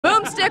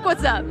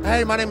Patrick, what's up?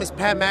 Hey, my name is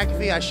Pat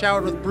McAfee. I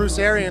showered with Bruce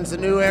Arians, the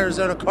new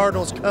Arizona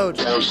Cardinals coach.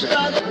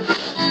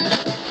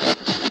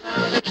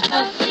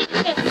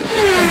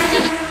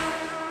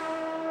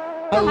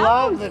 I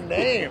love the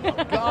name.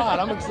 God,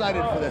 I'm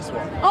excited for this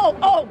one.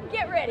 Oh,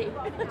 get ready.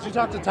 Did you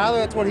talk to Tyler?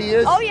 That's what he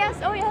is? Oh, yes.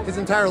 His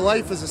entire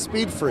life is a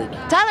speed freak.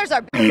 Tyler's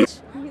our bitch.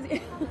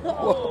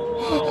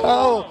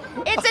 Oh.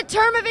 It's a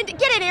term of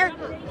get in here.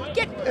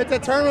 It's a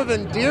term of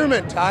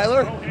endearment,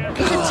 Tyler.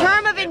 It's a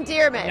term of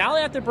endearment. Now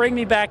they have to bring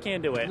me back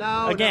into it.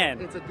 Again.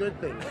 No, it's a good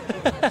thing.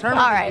 Term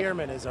of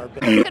endearment is our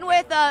bitch. Even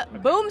with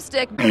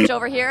Boomstick bitch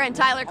over here and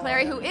Tyler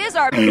Clary, who is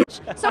our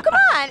bitch. So come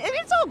on,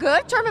 it's all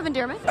good. Term of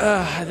endearment.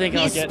 I think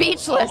he's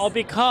speechless. I'll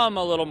become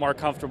a little more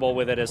comfortable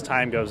with it as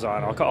time goes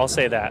on. I'll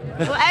say that.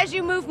 Well, as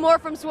you move more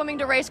from swimming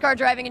to race car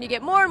driving and you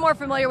get more and more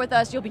familiar with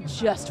us, you'll be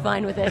just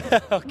fine with it.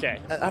 Okay.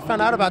 I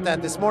found out about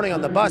that this morning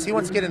on the bus. He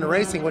wants to get into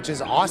racing, which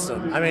is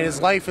awesome. I mean,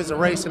 his life is a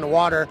race in the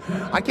water.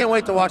 I can't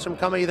wait to watch him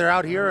come either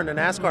out here in the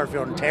NASCAR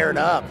field and tear it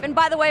up. And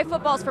by the way,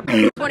 football's for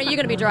when are you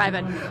going to be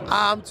driving?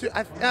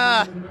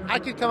 I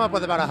could come up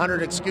with about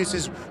 100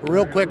 excuses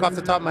real quick off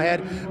the top of my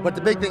head, but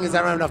the big thing is I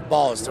don't have enough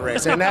balls to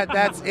race, and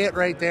that's it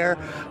right there.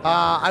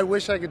 I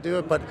wish I could do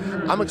it, but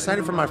I'm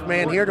excited for my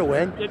man here to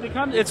win.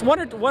 It's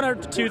one or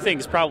two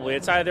things probably.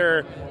 It's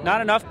either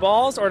not enough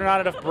balls or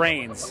not enough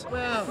brains.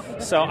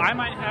 So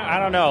I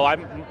don't know. I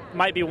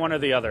might be one or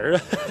the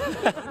other.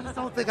 I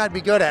don't think I'd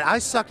be good at it. I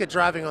suck at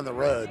driving on the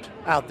road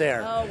out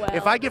there. Oh, well.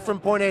 If I get from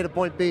point A to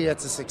point B,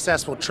 it's a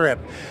successful trip.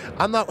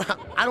 I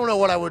don't know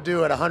what I would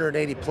do at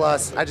 180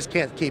 plus. I just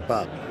can't keep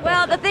up.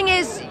 Well, the thing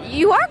is,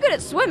 you are good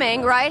at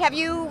swimming, right? Have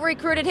you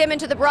recruited him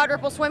into the Broad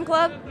Ripple Swim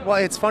Club? Well,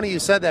 it's funny you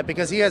said that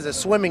because he has a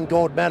swimming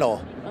gold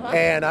medal.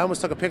 And I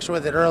almost took a picture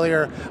with it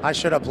earlier. I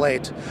showed up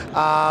late.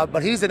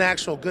 But he's an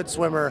actual good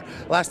swimmer.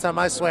 Last time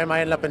I swam,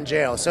 I ended up in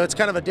jail. So it's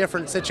kind of a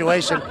different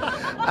situation.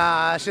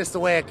 It's just the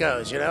way it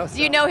goes, you know?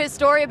 Do you know his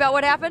story about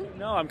what happened?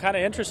 No, I'm kind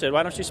of interested.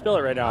 Why don't you spill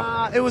it right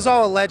now? It was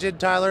all alleged,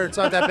 Tyler. It's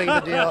not that big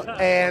of a deal.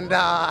 And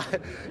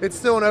it's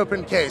still an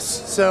open case.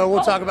 So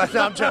we'll talk about it.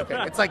 No, I'm joking.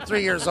 It's like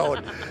 3 years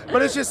old.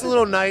 But it's just a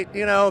little night,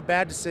 you know,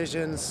 bad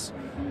decisions.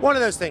 One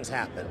of those things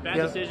happen. Bad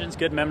decisions,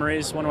 good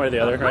memories, one way or the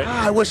other, right?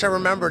 I wish I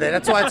remembered it.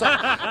 That's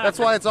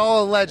why it's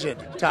all alleged,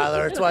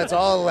 Tyler. That's why it's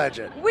all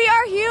alleged. We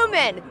are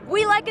human.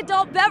 We like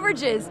adult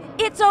beverages.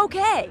 It's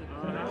okay.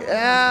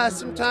 Yeah,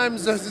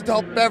 sometimes those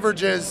adult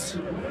beverages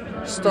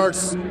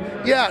starts.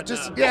 They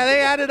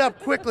added up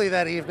quickly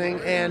that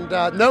evening, and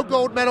no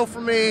gold medal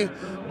for me,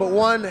 but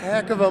one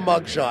heck of a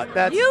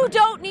mugshot. You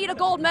don't need a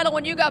gold medal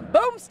when you got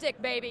Boomstick,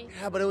 baby.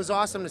 Yeah, but it was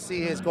awesome to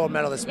see his gold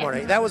medal this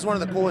morning. That was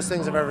one of the coolest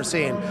things I've ever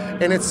seen,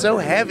 and it's so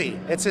heavy.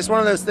 It's just one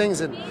of those things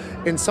that,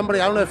 and somebody,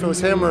 I don't know if it was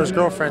him or his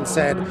girlfriend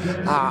said,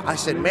 I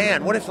said,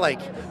 man, what if,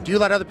 do you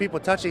let other people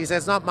touch it? He said,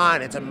 it's not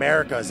mine, it's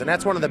America's, and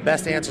that's one of the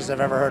best answers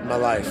I've ever heard in my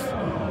life.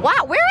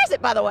 Wow, where is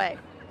it, by the way?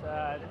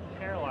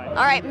 Caroline. All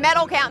right,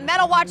 medal count.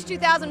 Medal Watch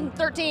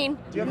 2013.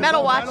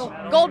 Medal Watch. medal?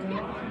 Gold.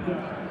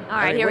 All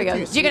right, here we go.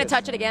 You going to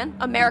touch it again?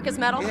 America's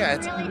medal? Yeah,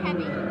 it's really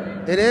heavy.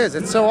 It is.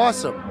 It's so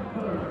awesome.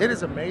 It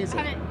is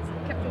amazing.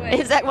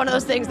 Is that one of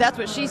those things? That's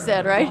what she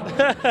said, right?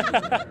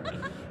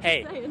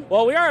 Hey,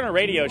 well, we are on a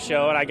radio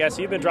show, and I guess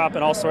you've been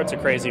dropping all sorts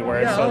of crazy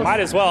words, so might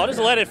as well. Just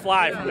let it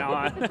fly from now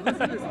on. Look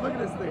at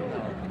this thing.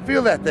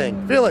 Feel that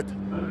thing. Feel it.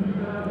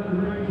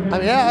 I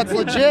mean, yeah, that's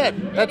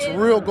legit. That's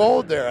real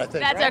gold there, I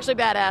think. That's actually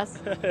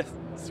badass.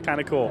 It's kind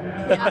of cool.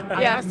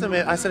 I asked him,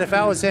 I said, if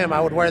I was him,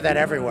 I would wear that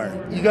everywhere.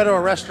 You go to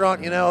a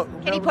restaurant, you know.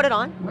 Can he put it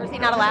on, or is he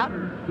not allowed?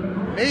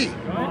 Me?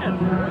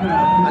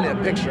 I need a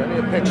picture.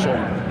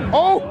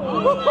 Oh!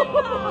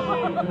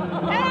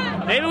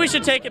 Maybe we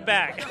should take it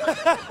back.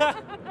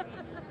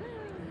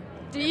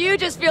 Do you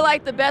just feel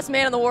like the best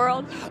man in the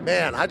world?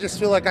 Man, I just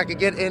feel like I could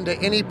get into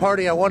any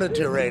party I wanted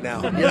to right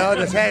now. You know,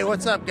 just, hey,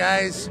 what's up,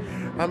 guys?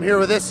 I'm here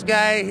with this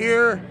guy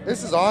here.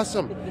 This is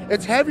awesome.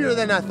 It's heavier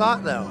than I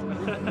thought, though.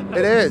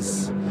 It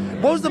is.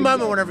 What was the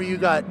moment whenever you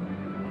got...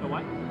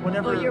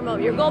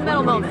 Your gold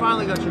medal moment. You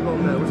finally got your gold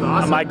medal. It was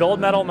awesome. My gold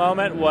medal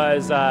moment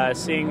was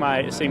seeing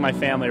my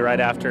family right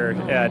after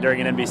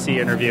during an NBC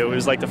interview. It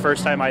was like the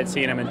first time I had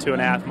seen him in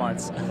 2.5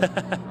 months.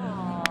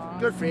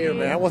 Good for you,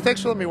 man. Well,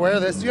 thanks for letting me wear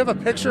this. Do you have a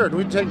picture? Or do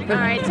we take a picture? All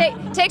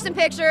right, take some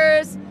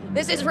pictures.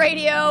 This is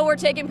radio. We're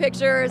taking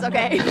pictures.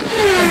 Okay.